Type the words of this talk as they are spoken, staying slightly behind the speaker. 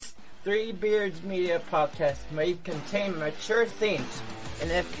Three Beards Media podcast may contain mature themes,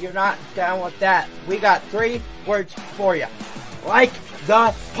 and if you're not down with that, we got 3 words for you. Like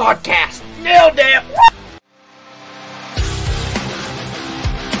the podcast. Nailed it!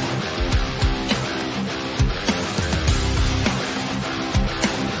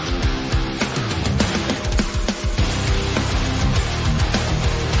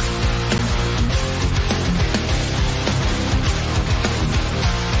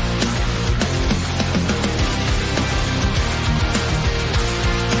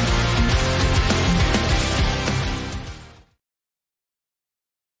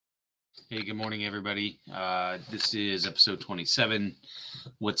 Hey, good morning, everybody. This is episode 27,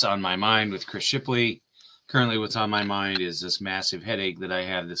 What's on My Mind with Chris Shipley. Currently, what's on my mind is this massive headache that I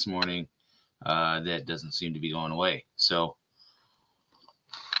have this morning that doesn't seem to be going away. So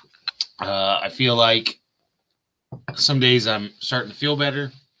I feel like some days I'm starting to feel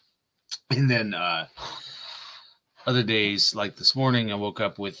better. And then other days, like this morning, I woke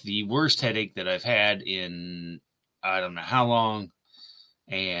up with the worst headache that I've had in I don't know how long.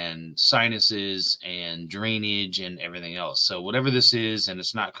 And sinuses and drainage and everything else. So whatever this is, and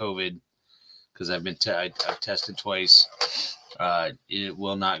it's not COVID, because I've tested twice, it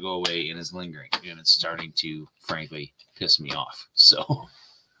will not go away and is lingering, and it's starting to, frankly, piss me off. So,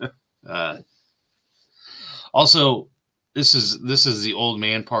 also, this is the old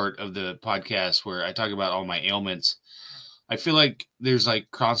man part of the podcast where I talk about all my ailments. I feel like there's like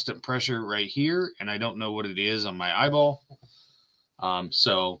constant pressure right here, and I don't know what it is on my eyeball.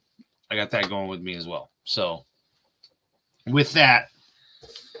 So I got that going with me as well. So with that,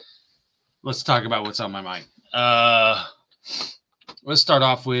 let's talk about what's on my mind. Let's start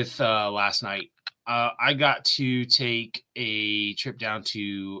off with last night. I got to take a trip down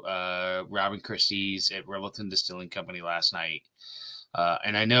to Rob and Christie's at Revelton Distilling Company last night.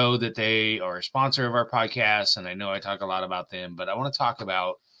 And I know that they are a sponsor of our podcast, and I know I talk a lot about them, but I want to talk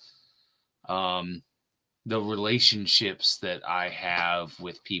about the relationships that I have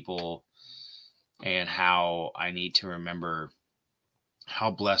with people and how I need to remember how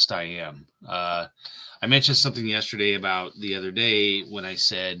blessed I am. I mentioned something yesterday about the other day when I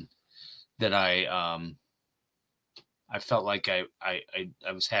said that I felt like I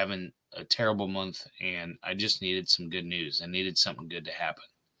was having a terrible month and I just needed some good news. I needed something good to happen.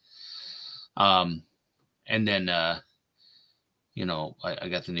 And then, I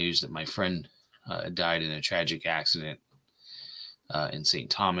got the news that my friend died in a tragic accident in St.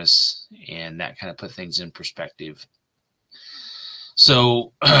 Thomas, and that kind of put things in perspective.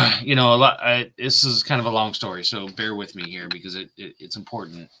 So, this is kind of a long story, so bear with me here because it's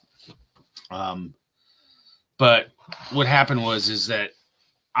important. But what happened is that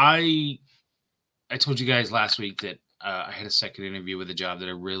I told you guys last week that I had a second interview with a job that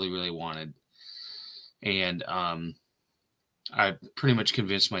I really, really wanted, and I pretty much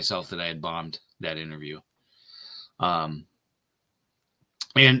convinced myself that I had bombed that interview. It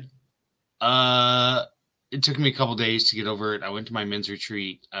took me a couple days to get over it. I went to my men's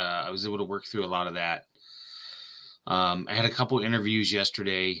retreat. I was able to work through a lot of that. I had a couple interviews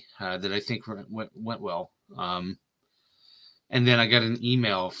yesterday that I think went well. And then I got an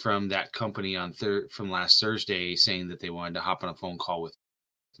email from that company from last Thursday saying that they wanted to hop on a phone call with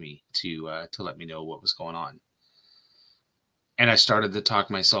me to let me know what was going on. And I started to talk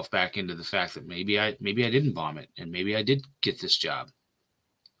myself back into the fact that maybe I didn't bomb it, and maybe I did get this job.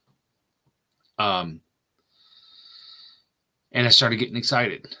 And I started getting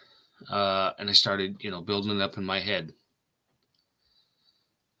excited, and I started, building it up in my head.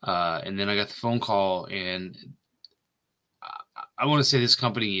 And then I got the phone call, and I want to say this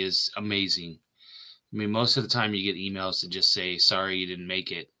company is amazing. I mean, most of the time you get emails that just say, sorry, you didn't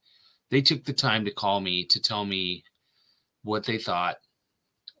make it. They took the time to call me to tell me what they thought,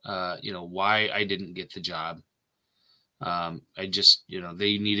 why I didn't get the job. I just,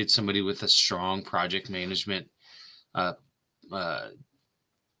 they needed somebody with a strong project management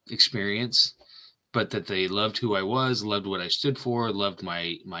experience, but that they loved who I was, loved what I stood for, loved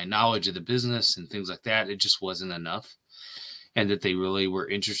my knowledge of the business and things like that. It just wasn't enough. And that they really were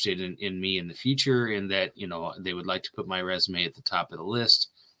interested in me in the future, and that, they would like to put my resume at the top of the list.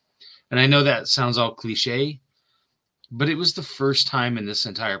 And I know that sounds all cliche, but it was the first time in this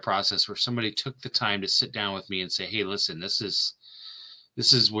entire process where somebody took the time to sit down with me and say, hey, listen, this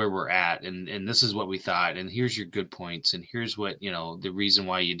is where we're at, and this is what we thought, and here's your good points, and here's what, the reason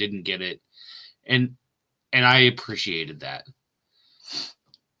why you didn't get it. And I appreciated that.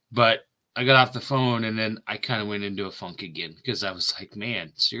 But I got off the phone, and then I kind of went into a funk again, because I was like,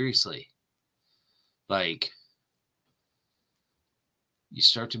 man, seriously. Like, you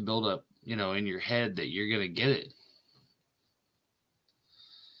start to build up, in your head that you're going to get it.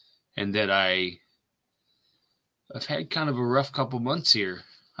 And that I've had kind of a rough couple months here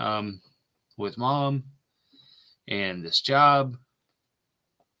with mom and this job.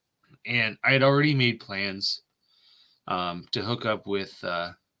 And I had already made plans to hook up with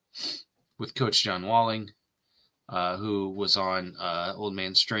Coach John Walling, who was on Old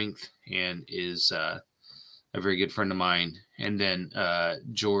Man Strength and is a very good friend of mine. And then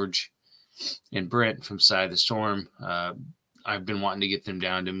George and Brent from Side of the Storm. I've been wanting to get them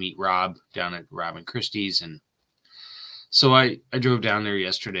down to meet Rob down at Rob and Christie's. And so I drove down there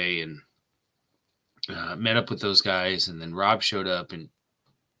yesterday and met up with those guys. And then Rob showed up, and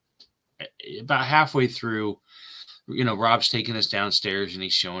about halfway through, Rob's taking us downstairs and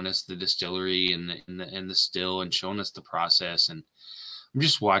he's showing us the distillery and the still and showing us the process. And I'm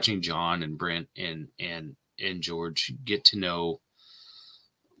just watching John and Brent and George get to know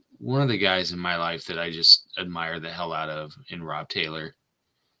one of the guys in my life that I just admire the hell out of in Rob Taylor.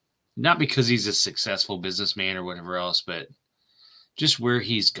 Not because he's a successful businessman or whatever else, but just where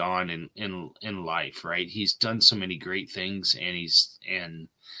he's gone in life, right? He's done so many great things, and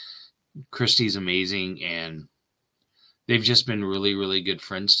Christy's amazing, and they've just been really, really good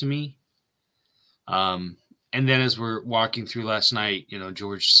friends to me. And then as we're walking through last night,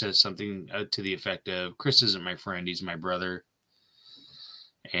 George says something to the effect of, Chris isn't my friend, he's my brother.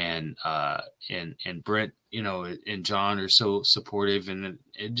 And Brent, and John are so supportive, and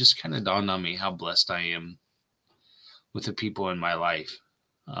it just kind of dawned on me how blessed I am with the people in my life.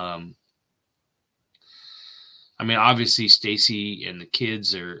 Obviously Stacy and the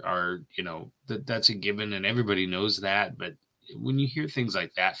kids are that's a given, and everybody knows that. But when you hear things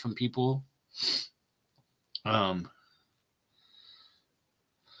like that from people, I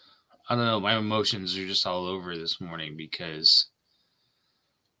don't know, my emotions are just all over this morning because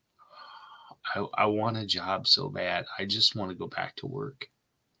I want a job so bad. I just want to go back to work.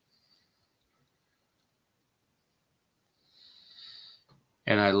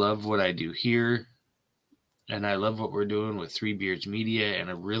 And I love what I do here. And I love what we're doing with Three Beards Media. And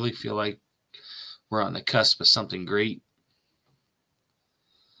I really feel like we're on the cusp of something great.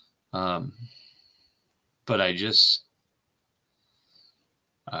 But I just,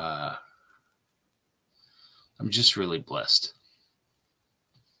 I'm just really blessed.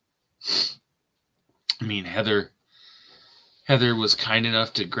 Heather was kind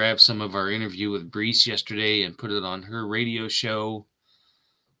enough to grab some of our interview with Brees yesterday and put it on her radio show.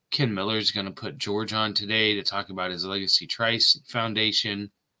 Ken Miller's going to put George on today to talk about his Legacy Trice Foundation.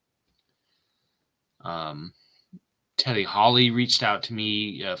 Teddy Hawley reached out to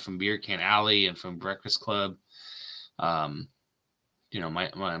me from Beer Can Alley and from Breakfast Club. My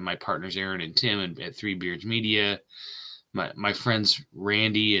partners Aaron and Tim at Three Beards Media. My friends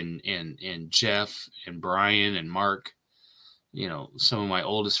Randy and Jeff and Brian and Mark, some of my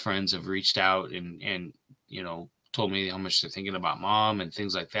oldest friends have reached out and told me how much they're thinking about mom and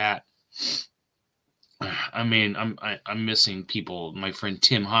things like that. I'm missing people. My friend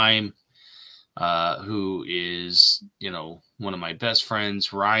Tim Heim, who is, one of my best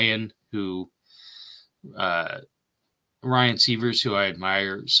friends, Ryan Sievers, who I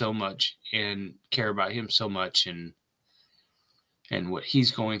admire so much and care about him so much, and what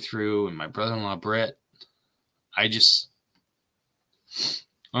he's going through, and my brother-in-law, Brett.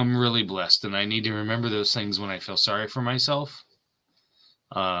 I'm really blessed, and I need to remember those things when I feel sorry for myself.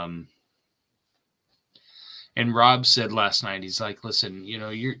 And Rob said last night, he's like, listen,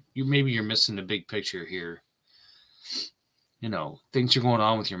 you're missing the big picture here. Things are going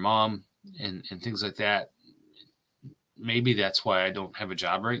on with your mom and things like that. Maybe that's why I don't have a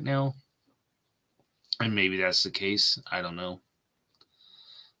job right now. And maybe that's the case. I don't know.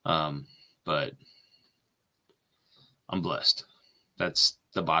 But I'm blessed. That's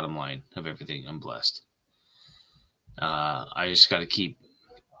the bottom line of everything. I'm blessed. I just got to keep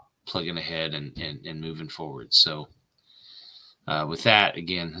plugging ahead and moving forward. So with that,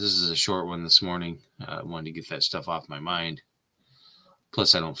 again, this is a short one this morning. I wanted to get that stuff off my mind.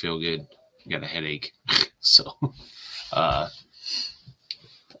 Plus, I don't feel good. I got a headache. So,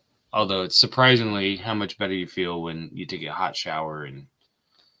 although it's surprisingly how much better you feel when you take a hot shower and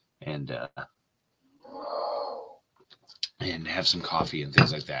have some coffee and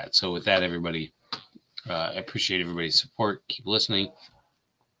things like that. So with that, everybody, I appreciate everybody's support. Keep listening.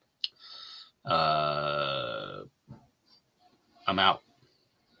 I'm out.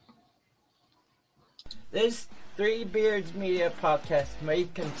 This Three Beards Media podcast may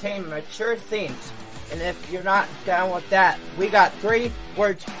contain mature themes, and if you're not down with that, we got 3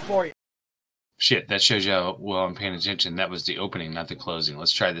 words for you. Shit, that shows you how well I'm paying attention. That was the opening, not the closing.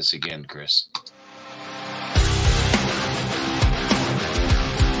 Let's try this again, Chris.